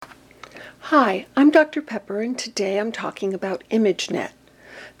Hi, I'm Dr. Pepper, and today I'm talking about ImageNet.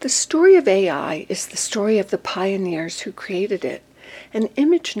 The story of AI is the story of the pioneers who created it, and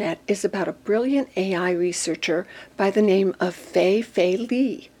ImageNet is about a brilliant AI researcher by the name of Fei-Fei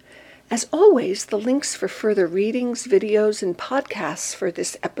Li. As always, the links for further readings, videos, and podcasts for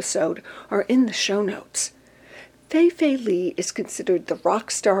this episode are in the show notes. Fei-Fei Li is considered the rock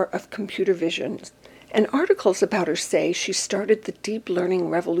star of computer vision, and articles about her say she started the deep learning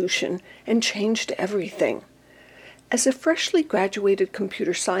revolution and changed everything. As a freshly graduated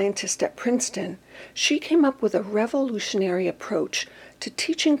computer scientist at Princeton, she came up with a revolutionary approach to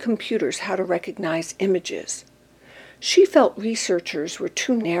teaching computers how to recognize images. She felt researchers were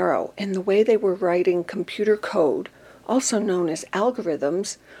too narrow in the way they were writing computer code, also known as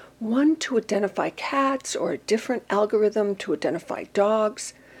algorithms, one to identify cats or a different algorithm to identify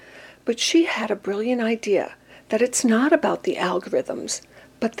dogs. But she had a brilliant idea that it's not about the algorithms,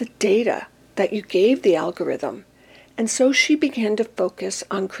 but the data that you gave the algorithm. And so she began to focus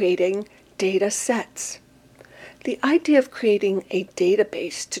on creating data sets. The idea of creating a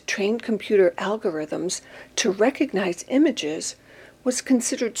database to train computer algorithms to recognize images was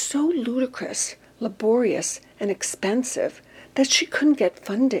considered so ludicrous, laborious, and expensive that she couldn't get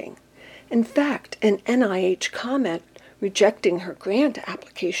funding. In fact, an NIH comment rejecting her grant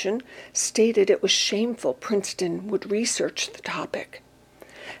application stated it was shameful Princeton would research the topic.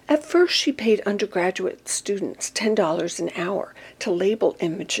 At first, she paid undergraduate students $10 an hour to label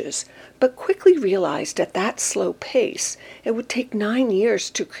images, but quickly realized at that slow pace it would take 9 years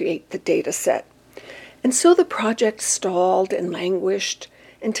to create the data set. And so the project stalled and languished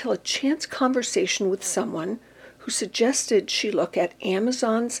until a chance conversation with someone who suggested she look at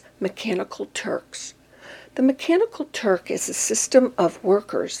Amazon's Mechanical Turks. The Mechanical Turk is a system of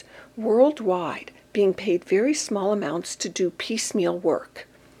workers worldwide being paid very small amounts to do piecemeal work.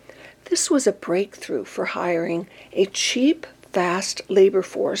 This was a breakthrough for hiring a cheap, fast labor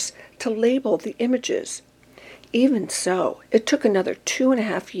force to label the images. Even so, it took another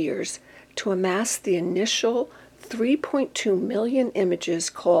 2.5 years to amass the initial 3.2 million images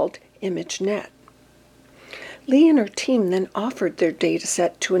called ImageNet. Li and her team then offered their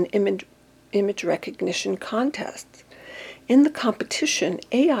dataset to an image recognition contest. In the competition,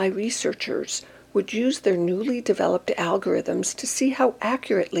 AI researchers would use their newly developed algorithms to see how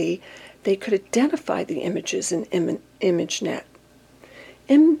accurately they could identify the images in ImageNet.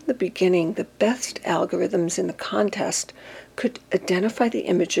 In the beginning, the best algorithms in the contest could identify the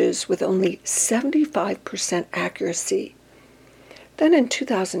images with only 75% accuracy. Then in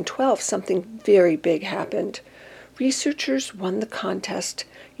 2012, something very big happened. Researchers won the contest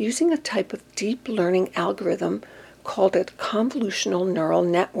using a type of deep learning algorithm called a convolutional neural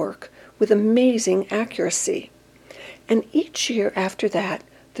network with amazing accuracy. And each year after that,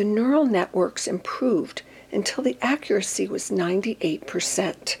 the neural networks improved until the accuracy was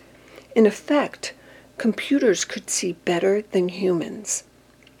 98%. In effect, computers could see better than humans.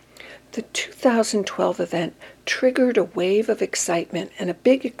 The 2012 event triggered a wave of excitement and a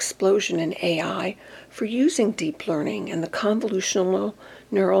big explosion in AI for using deep learning and the convolutional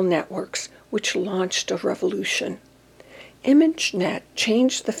neural networks, which launched a revolution. ImageNet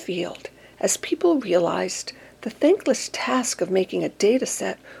changed the field as people realized the thankless task of making a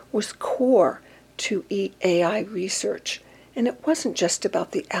dataset was core to AI research, and it wasn't just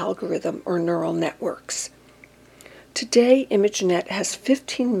about the algorithm or neural networks. Today, ImageNet has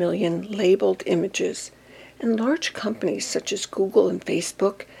 15 million labeled images, and large companies such as Google and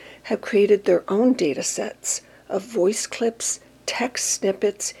Facebook have created their own datasets of voice clips, text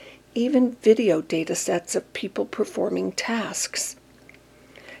snippets, even video datasets of people performing tasks.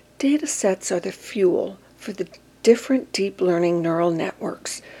 Datasets are the fuel for the different deep learning neural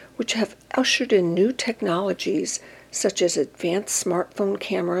networks, which have ushered in new technologies such as advanced smartphone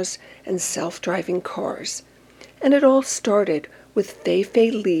cameras and self-driving cars. And it all started with Fei-Fei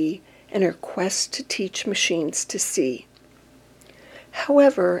Li and her quest to teach machines to see.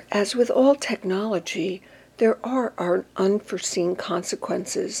 However, as with all technology, there are unforeseen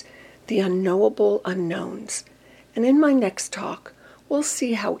consequences, the unknowable unknowns. And in my next talk, we'll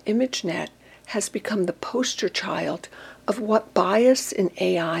see how ImageNet has become the poster child of what bias in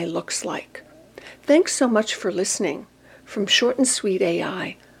AI looks like. Thanks so much for listening. From Short and Sweet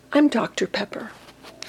AI, I'm Dr. Pepper.